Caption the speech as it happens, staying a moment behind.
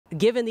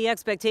Given the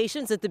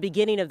expectations at the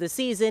beginning of the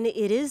season,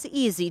 it is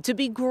easy to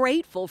be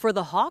grateful for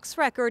the Hawks'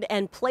 record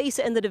and place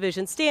in the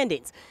division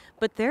standings.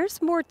 But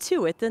there's more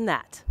to it than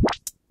that.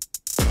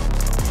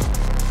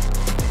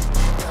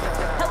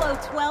 Hello,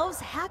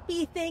 12s.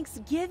 Happy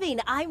Thanksgiving.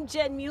 I'm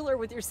Jen Mueller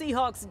with your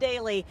Seahawks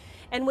Daily.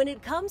 And when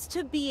it comes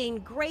to being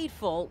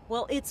grateful,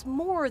 well, it's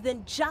more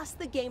than just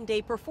the game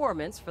day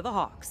performance for the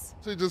Hawks.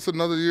 Just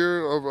another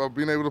year of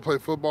being able to play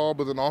football,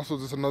 but then also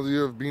just another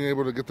year of being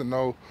able to get to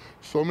know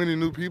so many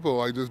new people,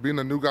 like just being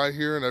a new guy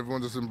here and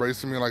everyone just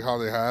embracing me like how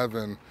they have,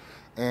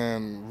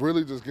 and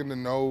really just getting to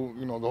know,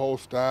 the whole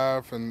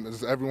staff and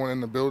just everyone in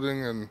the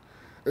building. And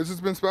it's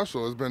just been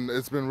special.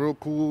 It's been real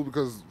cool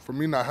because for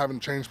me not having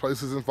changed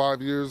places in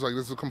 5 years, like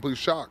this is a complete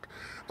shock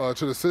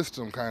to the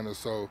system kind of.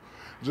 So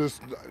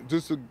just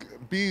to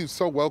be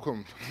so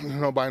welcomed,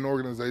 by an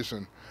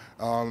organization.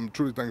 I'm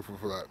truly thankful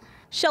for that.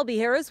 Shelby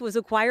Harris was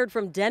acquired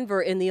from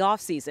Denver in the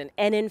offseason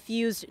and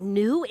infused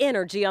new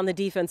energy on the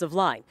defensive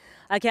line,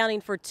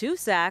 accounting for 2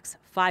 sacks,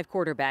 5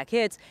 quarterback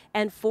hits,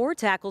 and 4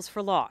 tackles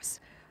for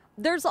loss.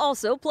 There's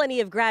also plenty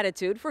of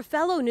gratitude for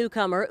fellow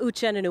newcomer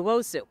Uchenna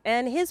Nwosu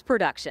and his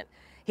production.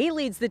 He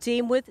leads the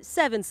team with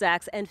 7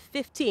 sacks and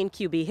 15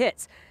 QB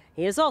hits.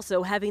 He is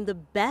also having the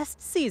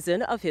best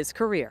season of his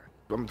career.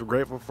 I'm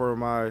grateful for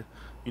my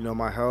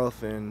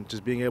health and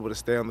just being able to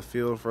stay on the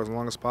field for as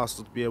long as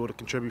possible to be able to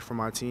contribute for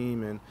my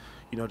team and,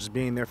 just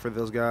being there for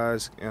those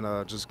guys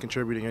and just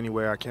contributing any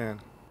way I can.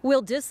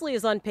 Will Dissly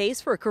is on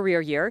pace for a career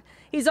year.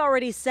 He's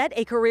already set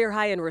a career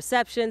high in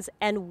receptions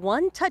and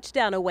 1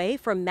 touchdown away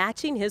from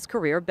matching his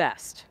career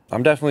best.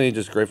 I'm definitely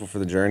just grateful for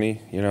the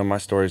journey. My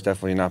story's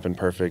definitely not been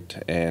perfect,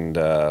 and,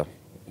 all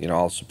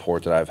the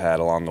support that I've had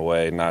along the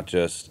way, not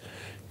just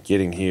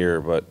getting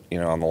here, but,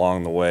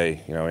 along the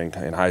way,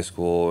 in high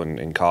school and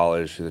in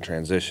college through the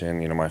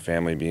transition, my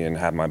family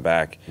having my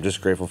back. I'm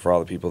just grateful for all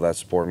the people that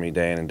support me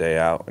day in and day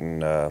out and,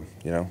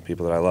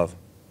 people that I love.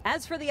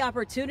 As for the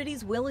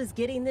opportunities Will is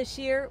getting this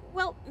year,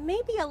 well,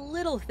 maybe a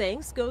little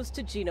thanks goes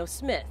to Geno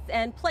Smith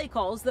and play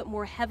calls that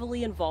more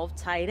heavily involve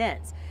tight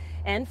ends.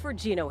 And for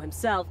Geno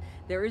himself,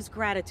 there is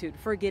gratitude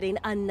for getting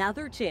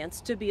another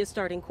chance to be a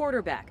starting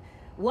quarterback,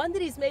 one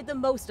that he's made the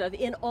most of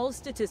in all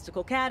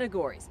statistical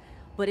categories.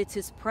 But it's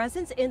his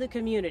presence in the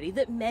community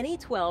that many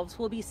 12s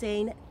will be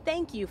saying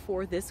thank you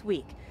for this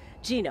week.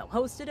 Geno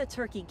hosted a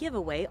turkey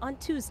giveaway on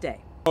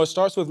Tuesday. It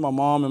starts with my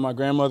mom and my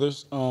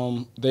grandmothers.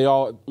 They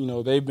all,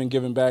 they've been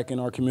giving back in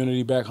our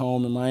community back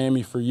home in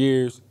Miami for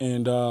years.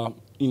 And,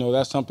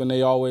 that's something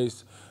they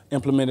always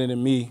implemented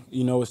in me,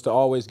 is to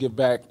always give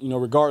back,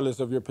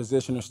 regardless of your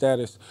position or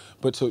status,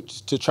 but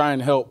to try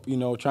and help,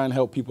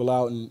 people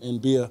out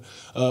and be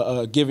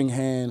a giving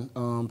hand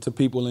to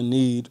people in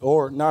need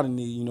or not in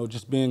need,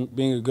 just being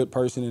a good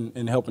person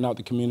and helping out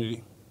the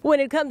community.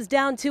 When it comes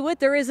down to it,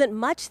 there isn't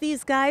much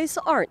these guys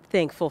aren't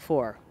thankful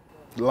for.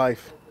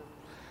 Life.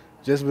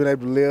 Just being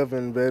able to live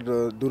and be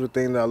able to do the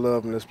thing that I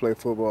love, and just play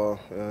football.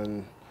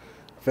 And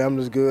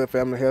family's good,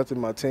 family healthy,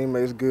 my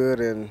teammates good,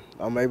 and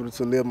I'm able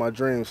to live my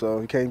dream. So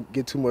you can't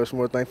get too much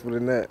more thankful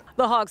than that.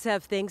 The Hawks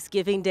have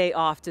Thanksgiving Day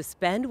off to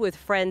spend with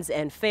friends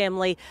and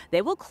family.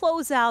 They will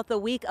close out the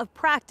week of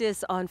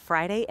practice on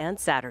Friday and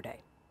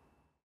Saturday.